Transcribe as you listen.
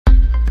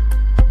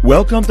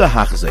Welcome to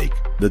Hachzik,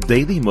 the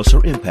Daily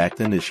Musar Impact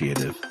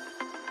Initiative.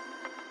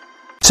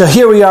 So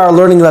here we are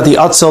learning about the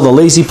Atzel, the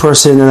lazy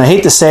person, and I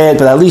hate to say it,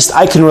 but at least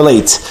I can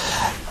relate.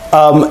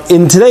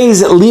 In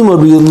today's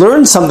limud, we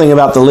learned something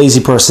about the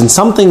lazy person,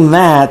 something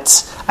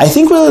that I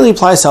think really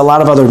applies to a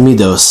lot of other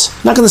midos.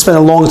 I'm not going to spend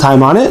a long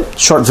time on it,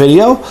 short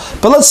video,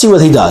 but let's see what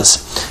he does.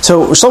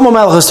 So Shlomo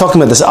Melech is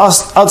talking about this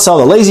Atzel,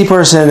 the lazy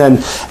person, and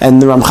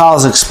the Ramchal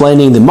is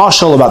explaining the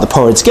mashal about the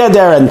Poretz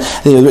Geder and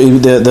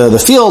the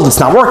field that's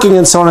not working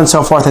and so on and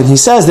so forth. And he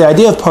says the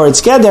idea of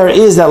Poretz Geder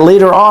is that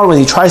later on when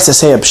he tries to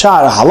say a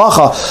pshat, a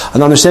halacha,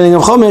 an understanding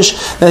of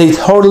Chumash, that he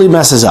totally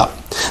messes up.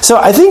 So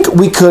I think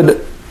we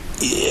could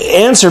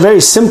answer very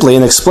simply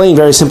and explain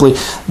very simply.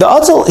 The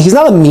Atzel, he's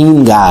not a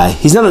mean guy.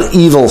 He's not an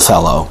evil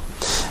fellow.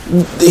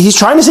 He's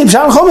trying to say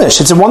Pshat and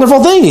Chumash. It's a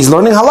wonderful thing. He's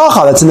learning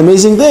halacha. That's an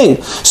amazing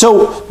thing.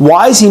 So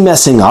why is he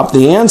messing up?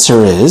 The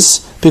answer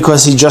is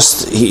because he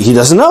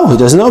doesn't know. He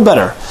doesn't know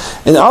better.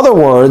 In other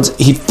words,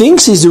 he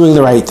thinks he's doing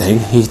the right thing.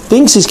 He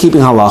thinks he's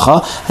keeping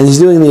halacha, and he's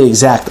doing the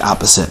exact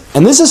opposite.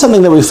 And this is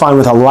something that we find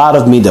with a lot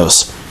of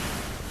midos.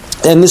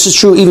 And this is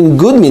true even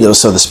good midos,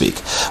 so to speak,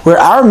 where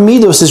our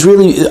midos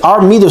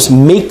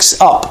makes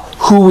up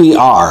who we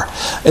are.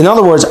 In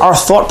other words, our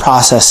thought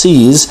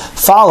processes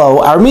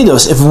follow our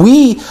midos. If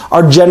we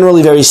are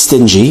generally very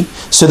stingy,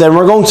 so then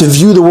we're going to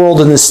view the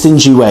world in a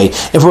stingy way.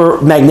 If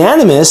we're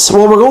magnanimous,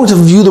 well, we're going to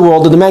view the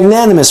world in a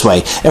magnanimous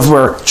way. If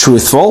we're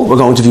truthful, we're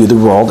going to view the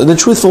world in a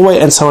truthful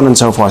way, and so on and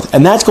so forth.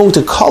 And that's going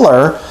to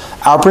color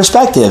our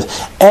perspective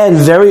and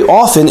very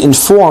often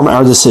inform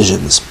our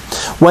decisions.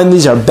 When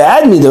these are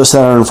bad midos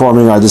that are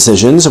informing our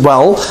decisions,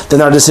 well,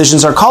 then our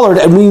decisions are colored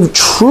and we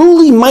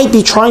truly might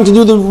be trying to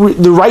do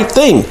the right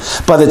thing.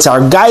 But it's our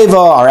gaiva,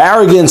 our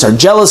arrogance, our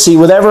jealousy,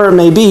 whatever it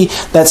may be,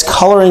 that's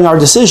coloring our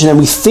decision and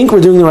we think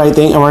we're doing the right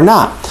thing and we're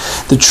not.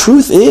 The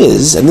truth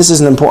is, and this is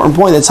an important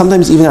point, that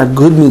sometimes even our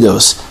good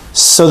midos,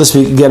 so to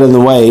speak, get in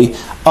the way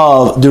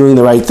of doing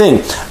the right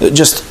thing.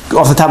 Just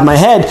off the top of my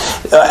head,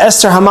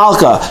 Esther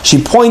Hamalka,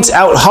 she points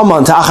out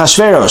Haman to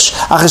Achashverosh.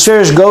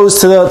 Achashverosh goes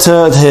to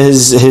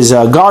his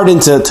garden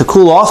to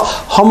cool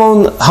off.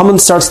 Haman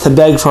starts to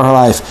beg for her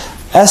life.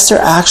 Esther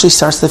actually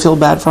starts to feel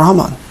bad for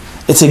Haman.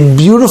 It's a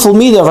beautiful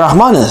midah of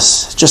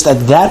Rahmanis. Just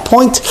at that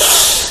point,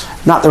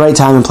 not the right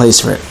time and place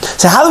for it.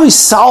 So how do we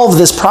solve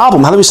this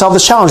problem? How do we solve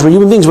this challenge? We're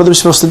human beings. What are we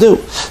supposed to do?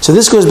 So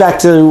this goes back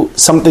to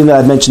something that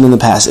I've mentioned in the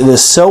past. It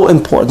is so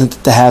important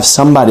to have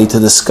somebody to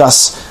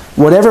discuss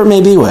whatever it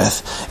may be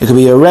with. It could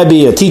be a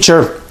rebbe, a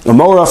teacher, a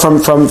mora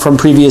from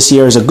previous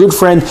years, a good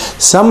friend,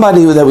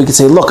 somebody that we could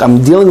say, look,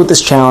 I'm dealing with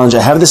this challenge,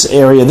 I have this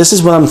area, this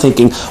is what I'm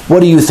thinking, what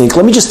do you think?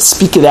 Let me just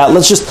speak it out,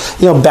 let's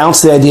just bounce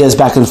the ideas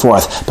back and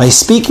forth. By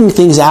speaking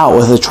things out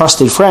with a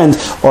trusted friend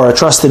or a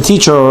trusted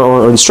teacher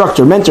or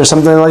instructor, mentor,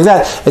 something like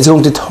that, it's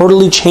going to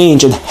totally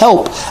change and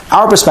help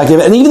our perspective,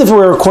 and even if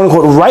we're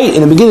quote-unquote right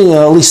in the beginning,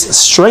 at least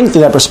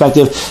strengthen that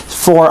perspective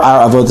for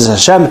our avodas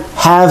Hashem.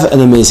 Have an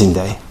amazing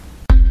day.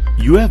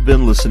 You have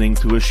been listening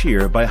to a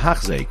shir by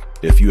Hachzik.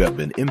 If you have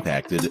been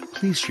impacted,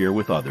 please share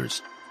with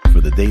others.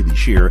 For the daily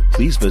shir,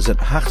 please visit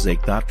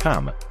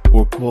Hachzik.com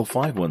or call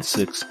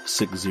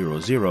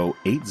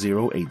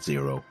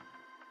 516-600-8080.